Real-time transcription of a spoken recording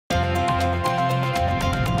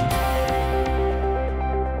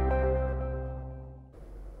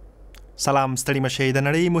سلام ستړي مشئ د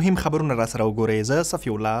نړۍ مهم خبرونه را سره وګورئ. زه صفي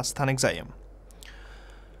الله ستانکزی یم.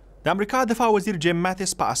 د امریکا دفاع وزیر جیم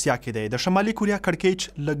ماتیس په اسیا کې دی. د شمالي کوریا کړکیچ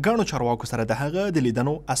له ګڼو چارواکو سره د هغه د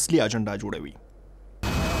لیدنو اصلي اجنډا جوړوي.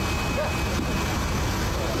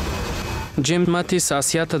 جیم ماتیس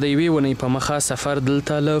اسیا ته د یوې ونې په مخه سفر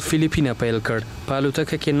دلته له فلیپینه پیل کړ. په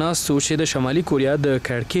الوتکه کې ناست و چې د شمالي کوریا د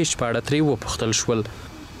کړکیچ په اړه ترې وپوښتل شول.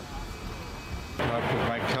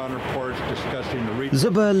 زه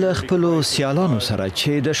به له خپلو سیالانو سره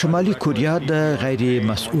چې د شمالي کوریا د غیر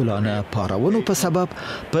مسؤلانه پارونو په سبب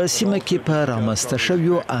په سیمه کې په رامنځته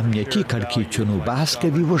شویو امنیتي کړکیچونو بحث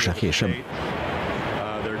کوي وشخېشم.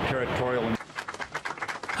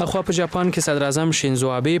 اخوا په جاپان کې صدر اعظم شینزو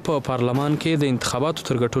آبه په پارلمان کې د انتخاباتو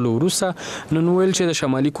تر ګټلو وروسته نن ویل چې د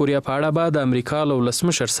شمالي کوریا په اړه به د امریکا له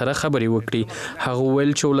ولسمشر سره خبرې وکړي. هغه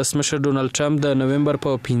ویل چې ولسمشر ډونالد ټرمپ د نومبر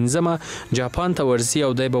په 5مه جاپان ته ورځي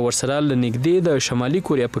او دی به ورسره له نږدې د شمالي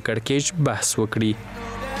کوریا په کړکیچ بحث وکړي.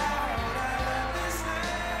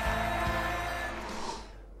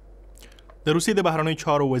 د روسیې د بهرنیو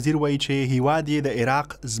چارو وزیر وایي چې هیواد یې د عراق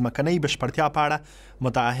ځمکنۍ بشپړتیا په اړه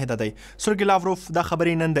متعهده دی. سرګي لاوروف دا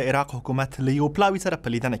خبرې نن د عراق حکومت له یو پلاوي سره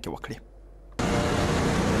په لیدنه کې وکړې.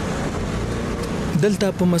 دلته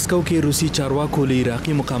په مسکو کې روسي چارواکو له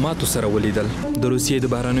عراقي مقاماتو سره ولیدل. د روسیې د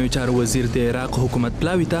بهرنیو چارو وزیر د عراق حکومت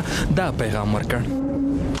پلاوي ته دا پیغام ورکړ.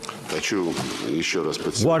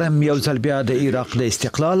 غواړم یو ځل بیا د عراق د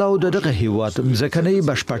استقلال او دغه هیواد ځمکنۍ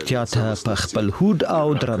بشپړتیا ته په خپل هوډ او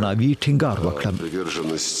درناوي ټینګار وکړم.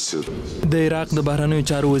 د عراق د بهرنیو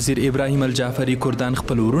چارو وزیر ابراهیم الجعفری کردان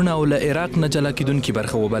خپل ورونه او له عراق نه جلا کیدونکي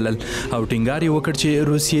برخه وبلل او ټینګار یې وکړ چې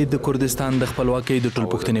روسیې د کردستان د خپلواکۍ د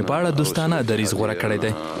ټولپوښتنې په اړه دوستانه دریځ غوره کړی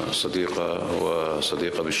دی.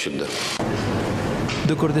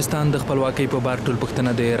 د کردستان د خپلواکۍ په بار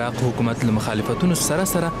ټولپوښتنه د عراق حکومت له مخالفتونو سره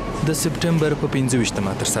سره د سپټمبر په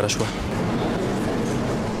 25مه ترسره شوه.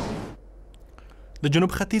 د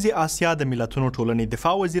جنوب ختیځې اسیا د ملتونو ټولنې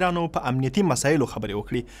دفاع وزیرانو په امنیتي مسایلو خبرې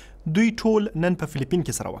وکړي. دوی ټول نن په فلیپین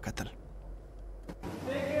کې سره وکتل.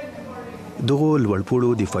 دغو لوړپوړو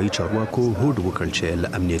دفاعي چارواکو هوډ وکړ چې له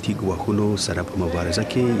امنیتي ګواښونو سره په مبارزه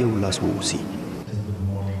کې یو لاس ووسي.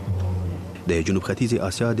 د جنوب ختیځې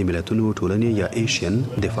اسیا د ملتونو ټولنې یا ایشین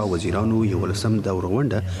دفاع وزیرانو یو لسم دوره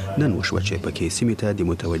غونډه نن وشوه چې پکې سیمې ته د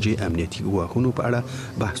متوجه امنیتي ګواښونو په اړه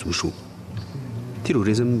بحث وشو.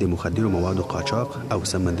 تیروریزم، د مخدرو موادو قاچاق او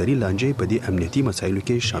سمندري لانجې په دې امنیتي مسایلو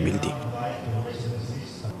کې شامل دي.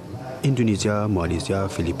 اندونیزیا، مالیزیا،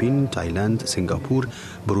 فلیپین، تایلند، سنگاپور،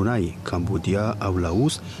 برونای، کامبودیا او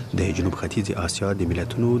لاوس د جنوب ختیځې اسیا د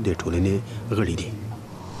ملتونو د ټولنې غړي دي.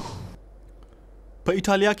 په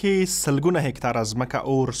ایټالیا کې سلګونه هکتاره ځمکه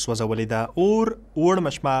اور سوځولې ده. اور وړ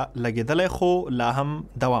مشمه لګېدلی خو لا هم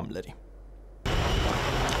دوام لري.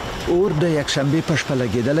 اور د یکشنبې په شپه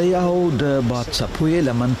لګېدلی او د باد څپو یې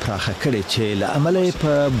لمن پراخه کړې چې له امله یې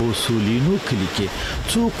په بوسولینو کلي کې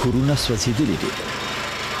څو کورونه سوځېدلي دي.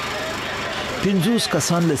 50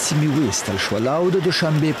 کسان له سیمې وایستل شول او د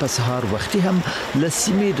دوشنبې په سهار وختي هم له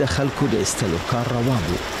سیمې د خلکو د ایستلو کار روان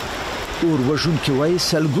و. اور وژونکي وایي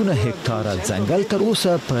سلګونه هکتاره ځنګل تر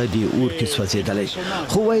اوسه په دې اور کې سوځېدلی،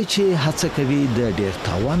 خو وایي چې هڅه کوي د ډېر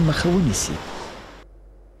تاوان مخه ونیسي.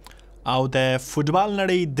 او د فوټبال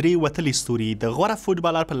نړۍ 3 وتلي ستوري د غوره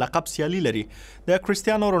فوټبالر په لقب سیالي لري. د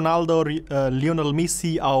کریستیانو رونالدو، لیونل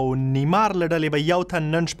میسی او نیمار له ډلې به یو تن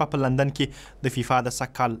نن شپه په لندن کې د فیفا د سږ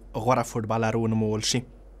کال غوره فوټبالر ونومول شي.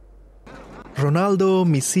 رونالدو،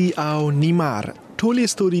 میسی او نیمار ټولې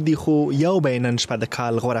ستوري دي، خو یو به نن شپه د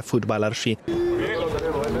کال غوره فوټبالر شي.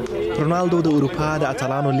 رونالدو د اروپا د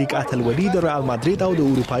اتلانو لیګ اتلولي، د ریال مادرید او د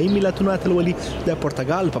اروپایي ملتونو اتلولي د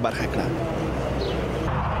پرتګال په برخه کړه.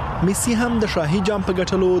 میسی هم د شاهي جام په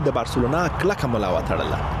ګټلو د بارسلونا کلکه ملا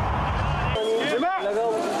وتړله.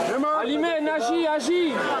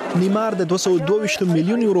 نیمار د 222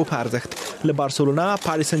 میلیون یورو په ارزښت له بارسلونا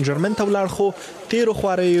پاریس سن ژرمن ته ولاړ، خو تیرو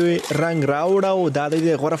خواریو رنګ راوړ او دا د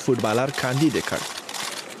غوره فوټبالر کاندید کړ.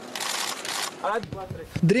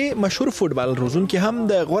 3 مشهور فوټبال روزونکي هم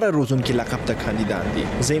د غوره روزونکي لقب ته کاندیدان دي.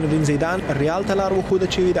 زین الدین زیدان ریال ته لار وښوده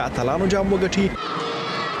چې د اتلانو جام وګټي.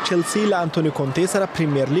 چلسی له انټونیو کونټې سره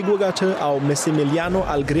پریمیر لیګ وګاټه او ماسیمیلیانو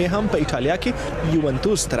الګری هم په ایټالیا کې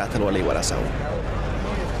یوونتوس تر اتلولۍ ورساوه.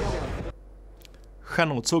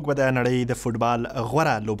 خنو څوک به د نړۍ د فوټبال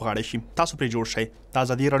غوره لوبغاړی شي؟ تاسو پرې جوړ شئ. د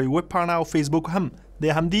ازادي راډیو ویب پاڼه او فیسبوک هم د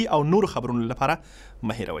همدې او نور خبرونو لپاره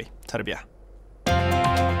مه هیروئ. تر بیا.